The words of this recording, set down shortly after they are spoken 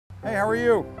Hey, how are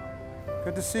you?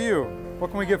 Good to see you. What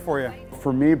can we get for you?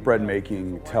 For me, bread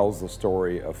making tells the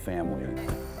story of family.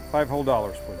 $5 whole,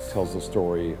 please. Tells the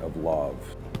story of love.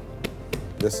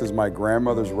 This is my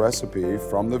grandmother's recipe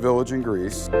from the village in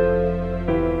Greece.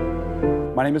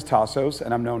 My name is Tassos,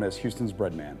 and I'm known as Houston's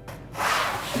bread man.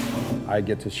 I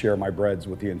get to share my breads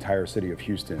with the entire city of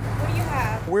Houston. What do you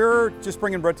have? We're just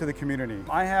bringing bread to the community.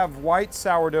 I have white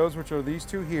sourdoughs, which are these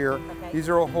two here. Okay. These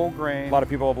are a whole grain. A lot of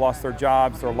people have lost their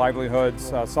jobs, their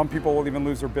livelihoods. Some people will even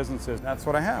lose their businesses. That's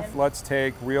what I have. Let's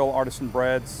take real artisan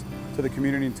breads to the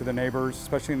community and to the neighbors,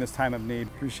 especially in this time of need.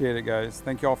 Appreciate it, guys.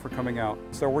 Thank you all for coming out.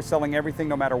 So we're selling everything,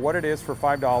 no matter what it is, for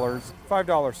 $5.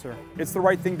 $5, sir. It's the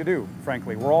right thing to do,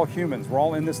 frankly. We're all humans. We're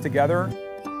all in this together.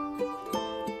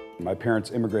 My parents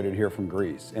immigrated here from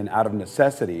Greece, and out of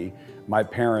necessity, my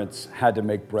parents had to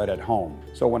make bread at home.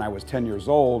 So when I was 10 years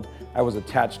old, I was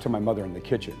attached to my mother in the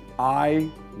kitchen.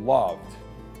 I loved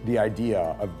the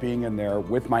idea of being in there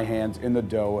with my hands in the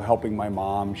dough, helping my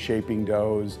mom, shaping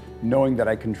doughs, knowing that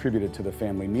I contributed to the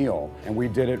family meal. And we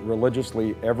did it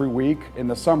religiously every week. In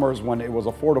the summers, when it was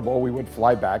affordable, we would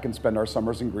fly back and spend our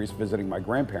summers in Greece visiting my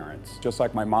grandparents, just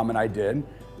like my mom and I did.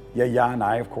 Yaya and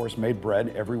I, of course, made bread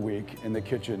every week in the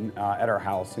kitchen at our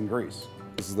house in Greece.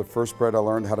 This is the first bread I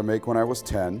learned how to make when I was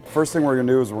 10. First thing we're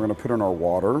gonna do is we're gonna put in our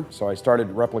water. So I started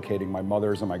replicating my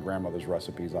mother's and my grandmother's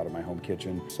recipes out of my home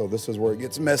kitchen. So this is where it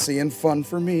gets messy and fun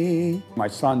for me. My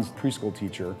son's preschool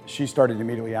teacher, she started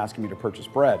immediately asking me to purchase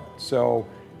bread. So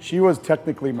she was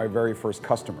technically my very first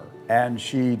customer, and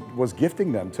she was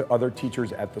gifting them to other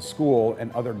teachers at the school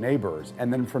and other neighbors.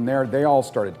 And then from there, they all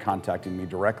started contacting me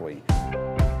directly.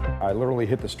 I literally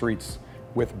hit the streets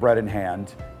with bread in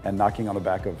hand and knocking on the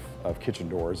back of kitchen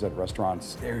doors at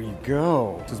restaurants. There you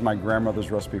go. This is my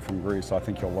grandmother's recipe from Greece, so I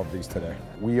think you'll love these today.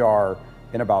 We are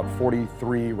in about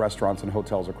 43 restaurants and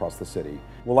hotels across the city.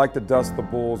 We'll like to dust the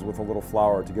bowls with a little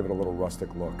flour to give it a little rustic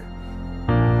look.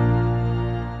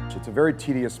 It's a very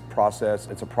tedious process.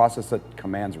 It's a process that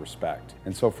commands respect.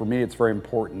 And so for me, it's very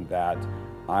important that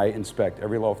I inspect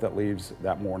every loaf that leaves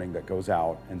that morning that goes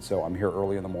out. And so I'm here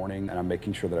early in the morning and I'm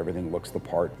making sure that everything looks the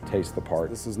part, tastes the part.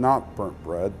 This is not burnt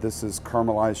bread. This is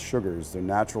caramelized sugars. They're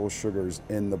natural sugars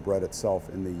in the bread itself,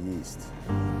 in the yeast.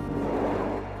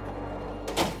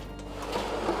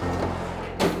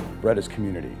 Bread is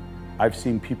community. I've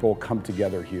seen people come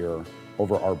together here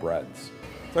over our breads.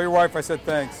 Tell your wife I said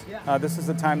thanks. This is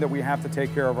the time that we have to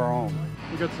take care of our own.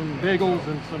 We got some bagels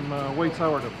and some white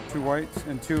sourdough. 2 whites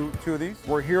and two of these.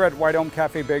 We're here at White Elm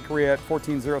Cafe Bakery at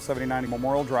 14079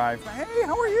 Memorial Drive. Hey,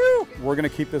 how are you? We're gonna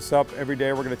keep this up every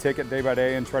day. We're gonna take it day by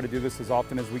day and try to do this as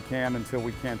often as we can until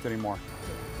we can't anymore.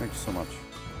 Thank you so much.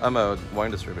 I'm a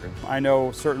wine distributor. I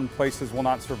know certain places will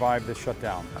not survive this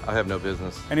shutdown. I have no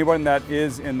business. Anyone that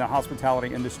is in the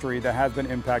hospitality industry that has been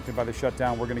impacted by the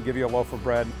shutdown, we're gonna give you a loaf of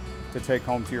bread to take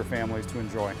home to your families to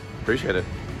enjoy. Appreciate it.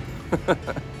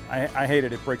 I hate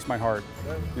it. It breaks my heart.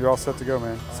 You're all set to go,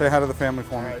 man. Say hi to the family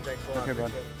for me. Okay,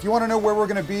 bud. Do you want to know where we're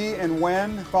going to be and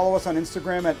when? Follow us on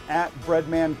Instagram at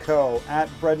 @breadmanco,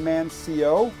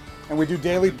 @breadmanco, and we do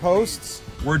daily posts.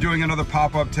 We're doing another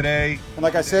pop-up today. And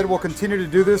like I said, we'll continue to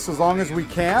do this as long as we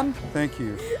can. Thank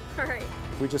you. All right.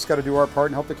 We just got to do our part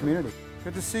and help the community.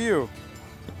 Good to see you.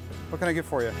 What can I get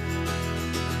for you?